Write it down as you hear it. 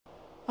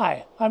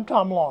Hi, I'm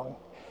Tom Long.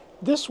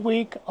 This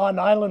week on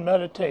Island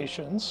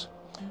Meditations,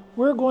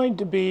 we're going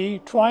to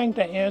be trying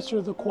to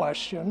answer the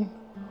question,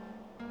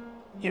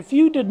 if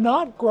you did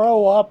not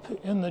grow up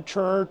in the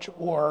church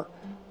or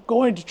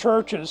going to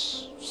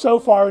churches so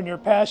far in your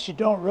past you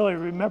don't really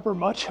remember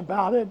much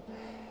about it,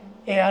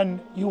 and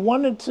you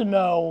wanted to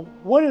know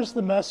what is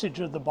the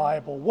message of the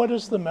Bible, what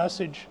is the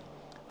message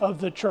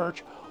of the church,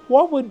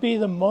 what would be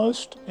the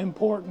most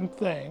important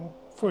thing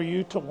for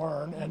you to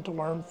learn and to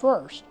learn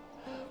first?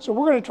 So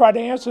we're going to try to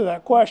answer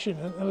that question,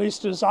 at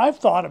least as I've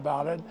thought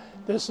about it.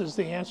 This is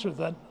the answer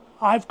that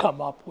I've come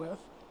up with.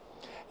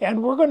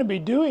 And we're going to be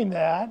doing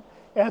that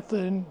at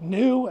the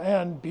new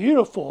and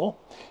beautiful,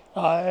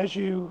 as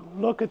you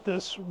look at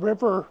this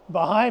river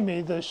behind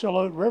me, the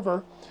Shallotte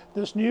River,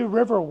 this new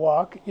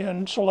Riverwalk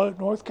in Shallotte,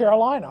 North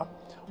Carolina.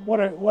 What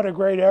a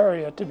great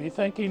area to be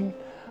thinking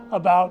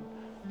about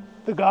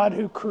the God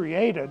who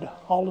created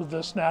all of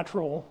this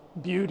natural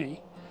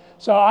beauty.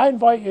 So I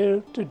invite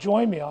you to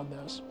join me on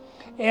this.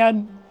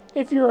 And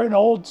if you're an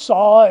old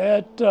saw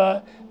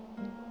at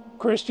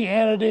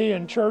Christianity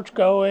and church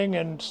going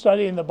and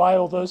studying the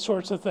Bible, those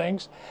sorts of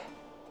things,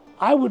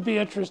 I would be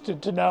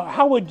interested to know,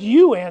 how would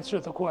you answer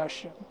the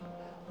question?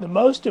 The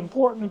most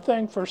important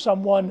thing for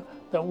someone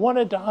that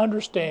wanted to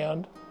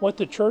understand what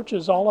the church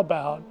is all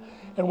about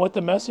and what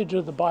the message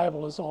of the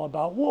Bible is all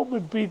about, what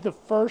would be the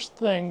first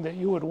thing that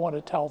you would want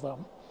to tell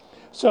them?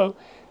 So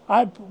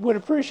I would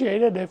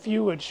appreciate it if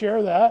you would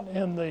share that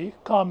in the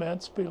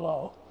comments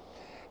below.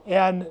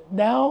 And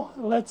now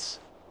let's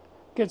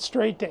get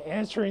straight to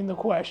answering the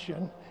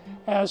question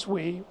as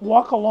we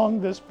walk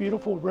along this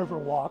beautiful river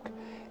walk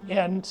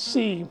and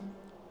see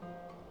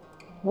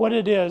what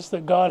it is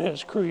that God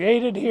has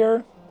created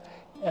here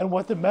and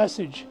what the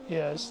message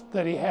is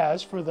that He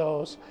has for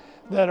those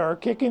that are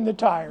kicking the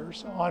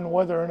tires on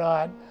whether or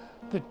not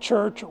the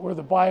church or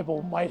the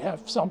Bible might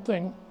have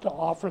something to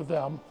offer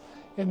them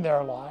in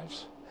their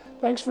lives.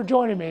 Thanks for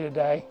joining me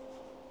today.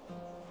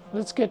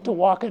 Let's get to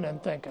walking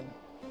and thinking.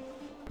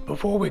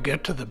 Before we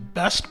get to the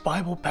best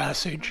Bible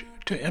passage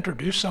to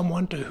introduce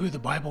someone to who the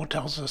Bible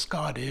tells us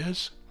God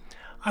is,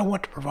 I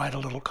want to provide a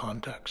little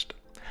context.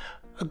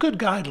 A good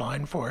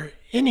guideline for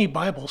any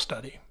Bible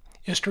study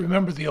is to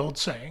remember the old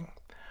saying,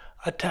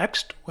 a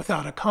text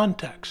without a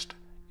context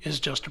is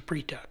just a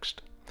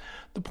pretext.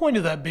 The point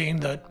of that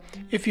being that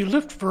if you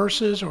lift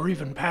verses or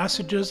even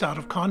passages out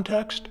of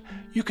context,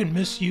 you can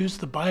misuse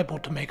the Bible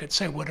to make it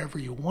say whatever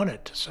you want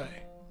it to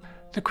say.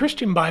 The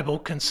Christian Bible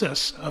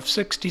consists of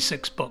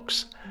 66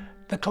 books.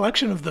 The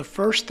collection of the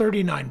first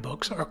 39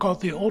 books are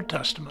called the Old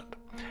Testament,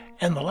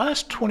 and the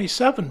last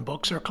 27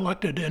 books are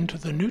collected into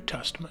the New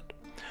Testament.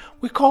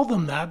 We call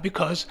them that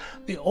because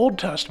the Old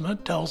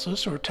Testament tells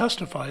us or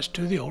testifies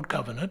to the Old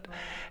Covenant,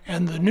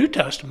 and the New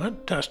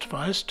Testament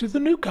testifies to the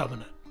New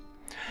Covenant.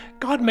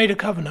 God made a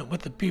covenant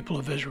with the people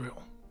of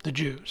Israel, the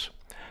Jews,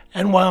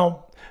 and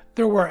while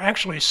there were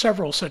actually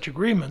several such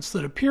agreements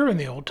that appear in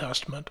the Old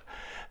Testament,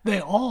 they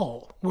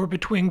all were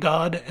between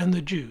God and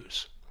the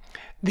Jews.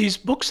 These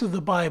books of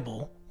the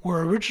Bible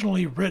were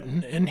originally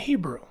written in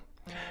Hebrew.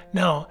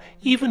 Now,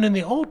 even in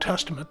the Old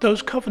Testament,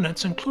 those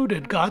covenants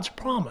included God's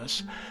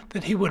promise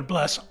that He would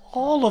bless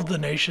all of the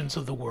nations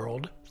of the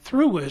world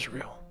through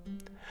Israel.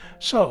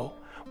 So,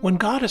 when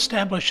God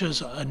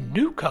establishes a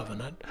new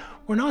covenant,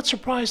 we're not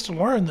surprised to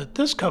learn that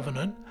this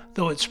covenant,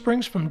 though it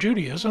springs from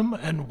Judaism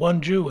and one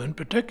Jew in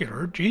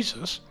particular,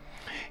 Jesus,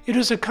 it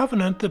is a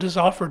covenant that is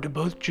offered to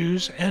both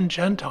Jews and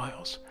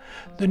Gentiles.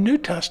 The New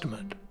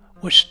Testament,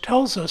 which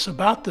tells us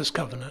about this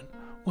covenant,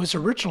 was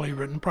originally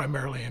written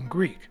primarily in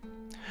Greek.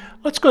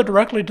 Let's go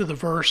directly to the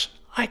verse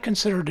I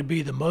consider to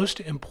be the most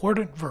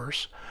important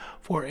verse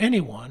for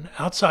anyone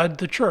outside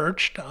the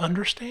church to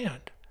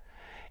understand.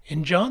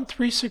 In John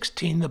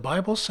 3:16, the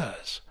Bible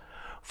says,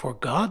 "For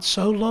God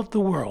so loved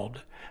the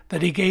world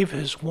that He gave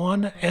His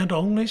one and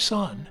only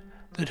Son,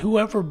 that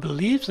whoever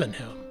believes in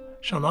Him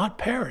shall not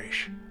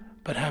perish,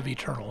 but have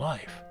eternal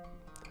life."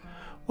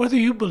 Whether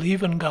you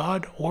believe in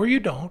God or you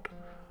don't,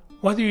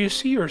 whether you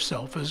see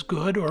yourself as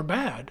good or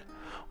bad,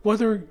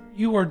 whether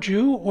you are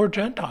Jew or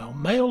Gentile,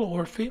 male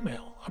or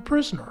female, a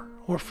prisoner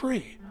or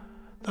free,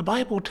 the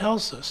Bible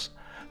tells us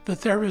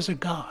that there is a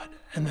God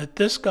and that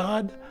this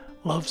God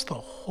loves the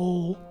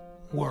whole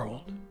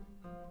world.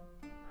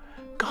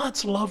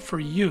 God's love for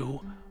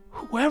you,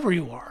 whoever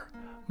you are,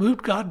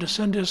 moved God to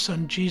send His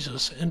Son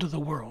Jesus into the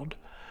world,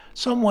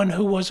 someone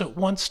who was at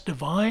once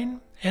divine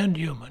and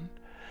human.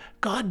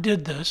 God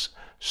did this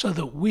so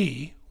that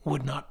we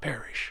would not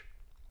perish.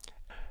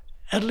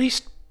 At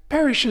least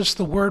perish is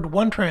the word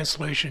one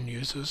translation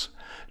uses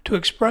to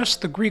express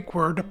the Greek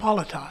word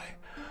apolitai,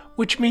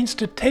 which means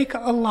to take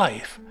a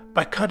life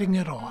by cutting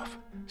it off,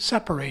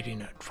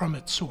 separating it from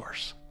its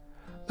source.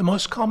 The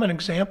most common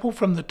example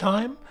from the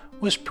time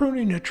was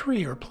pruning a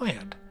tree or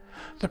plant.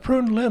 The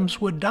pruned limbs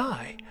would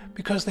die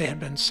because they had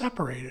been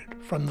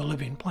separated from the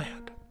living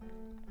plant.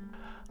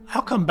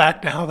 I'll come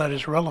back to how that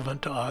is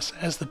relevant to us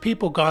as the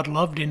people God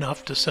loved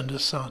enough to send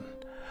His Son.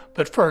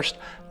 But first,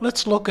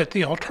 let's look at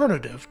the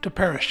alternative to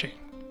perishing.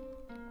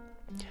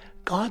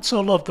 God so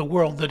loved the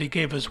world that he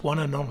gave his one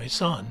and only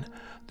Son,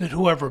 that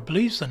whoever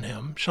believes in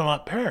him shall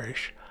not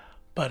perish,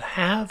 but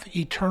have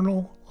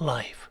eternal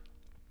life.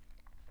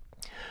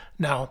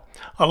 Now,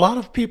 a lot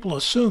of people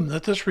assume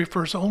that this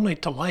refers only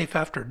to life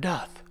after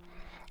death.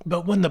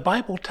 But when the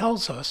Bible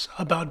tells us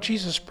about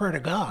Jesus' prayer to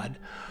God,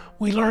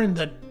 we learn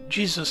that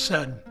Jesus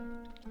said,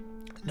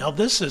 "Now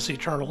this is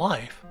eternal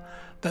life,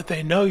 that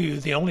they know you,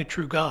 the only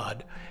true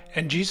God,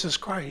 and Jesus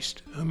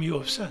Christ, whom you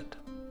have sent."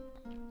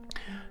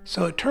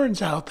 So it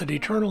turns out that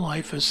eternal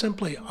life is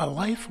simply a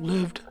life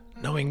lived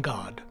knowing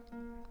God.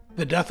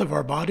 The death of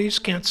our bodies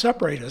can't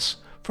separate us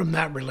from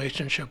that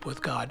relationship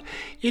with God.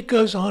 It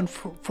goes on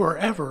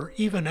forever,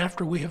 even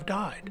after we have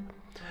died.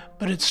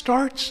 But it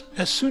starts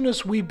as soon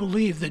as we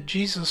believe that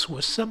Jesus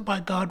was sent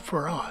by God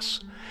for us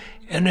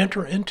and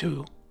enter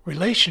into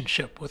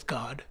relationship with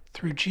God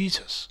through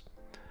Jesus.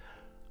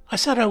 I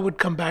said I would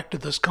come back to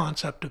this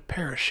concept of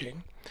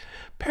perishing.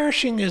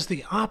 Perishing is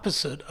the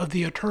opposite of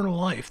the eternal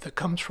life that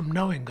comes from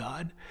knowing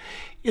God.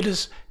 It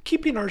is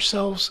keeping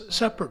ourselves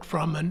separate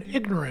from and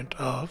ignorant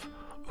of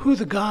who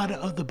the God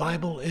of the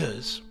Bible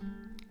is.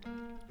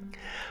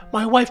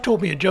 My wife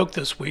told me a joke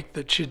this week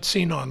that she'd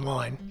seen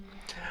online.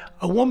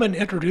 A woman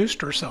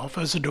introduced herself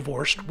as a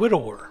divorced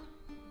widower.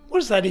 "What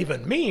does that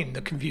even mean?"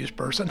 the confused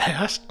person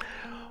asked.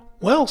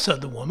 "Well,"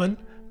 said the woman,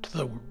 "to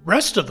the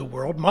rest of the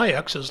world, my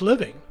ex is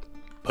living,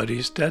 but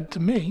he's dead to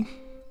me."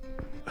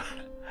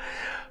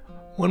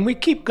 When we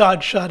keep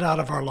God shut out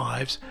of our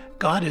lives,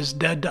 God is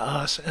dead to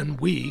us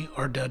and we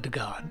are dead to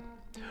God.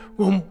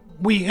 When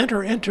we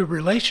enter into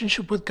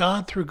relationship with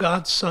God through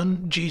God's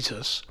Son,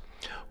 Jesus,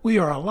 we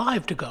are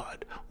alive to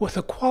God with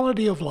a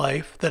quality of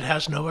life that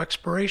has no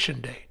expiration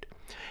date.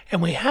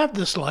 And we have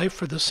this life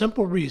for the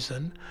simple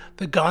reason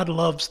that God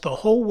loves the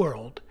whole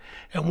world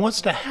and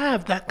wants to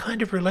have that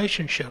kind of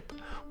relationship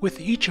with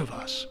each of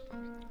us.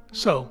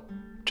 So,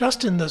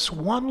 just in this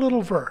one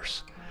little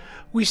verse,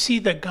 we see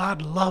that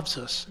God loves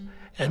us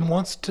and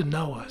wants to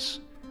know us.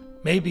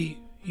 Maybe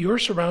you're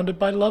surrounded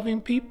by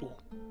loving people,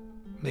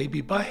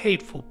 maybe by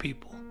hateful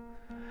people.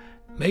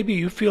 Maybe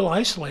you feel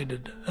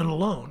isolated and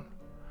alone.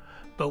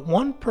 But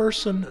one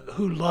person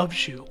who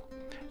loves you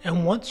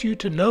and wants you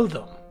to know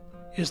them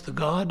is the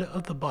God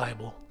of the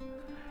Bible.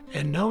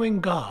 And knowing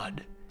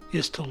God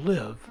is to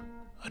live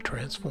a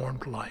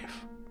transformed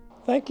life.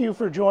 Thank you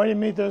for joining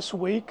me this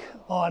week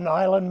on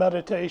Island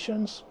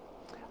Meditations.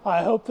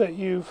 I hope that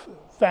you've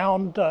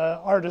found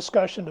our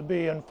discussion to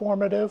be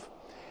informative.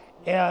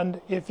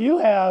 And if you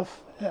have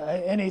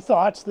any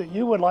thoughts that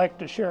you would like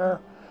to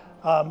share,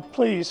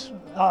 please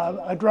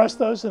address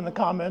those in the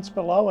comments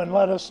below and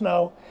let us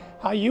know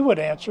how you would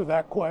answer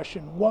that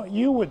question, what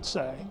you would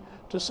say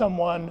to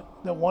someone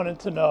that wanted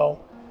to know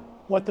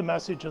what the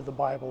message of the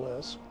Bible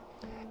is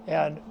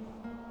and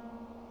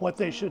what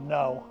they should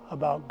know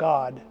about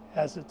God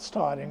as it's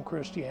taught in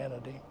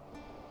Christianity.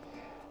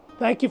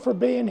 Thank you for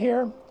being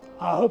here.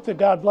 I hope that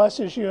God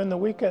blesses you in the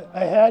week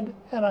ahead,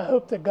 and I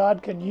hope that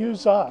God can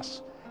use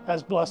us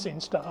as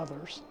blessings to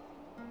others.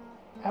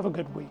 Have a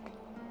good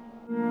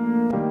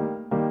week.